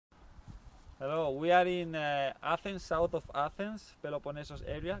Hello, we are in Athens, south of Athens, Peloponnesos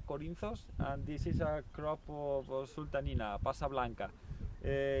area, Corinthos, and this is a crop of Sultanina, pasa blanca.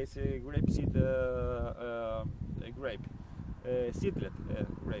 It's a grape seed grape, seedless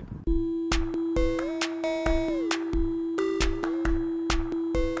grape.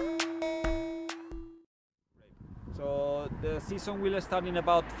 So the season will start in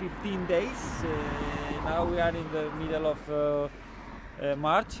about 15 days. Now we are in the middle of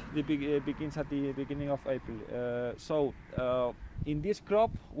March, begins at the beginning of April. In this crop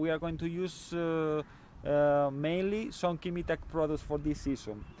we are going to use mainly some Kimitec products for this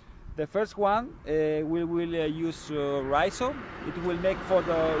season. The first one we will use rhizome. It will make for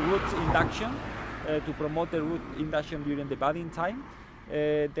the root induction, to promote the root induction during the budding time.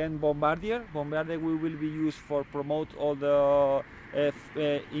 Then bombardier we will be used for promote all the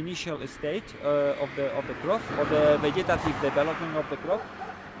initial stage of the crop, or the vegetative development of the crop.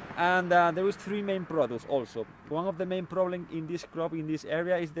 And there is three main products also. One of the main problems in this crop, in this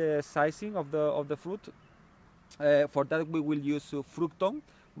area, is the sizing of the fruit. For that we will use fructon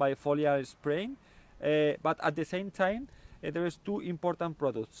by foliar spraying, but at the same time there is two important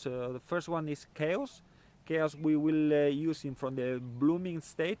products. The first one is chaos we will use from the blooming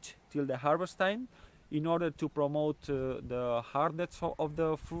stage till the harvest time, in order to promote the hardness of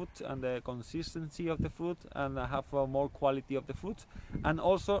the fruit and the consistency of the fruit, and have more quality of the fruit. And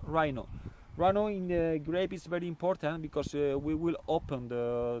also rhino in the grape is very important, because we will open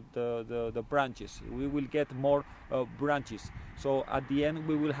the branches. We will get more branches, so at the end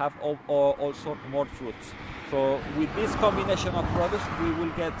we will have also more fruits. So with this combination of products we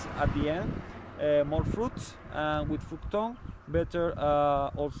will get at the end more fruits, and with fructon better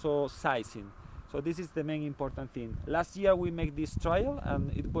also sizing. So this is the main important thing. Last year we made this trial and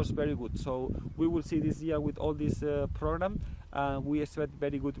it was very good. So we will see this year with all this program, and we expect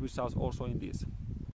very good results also in this.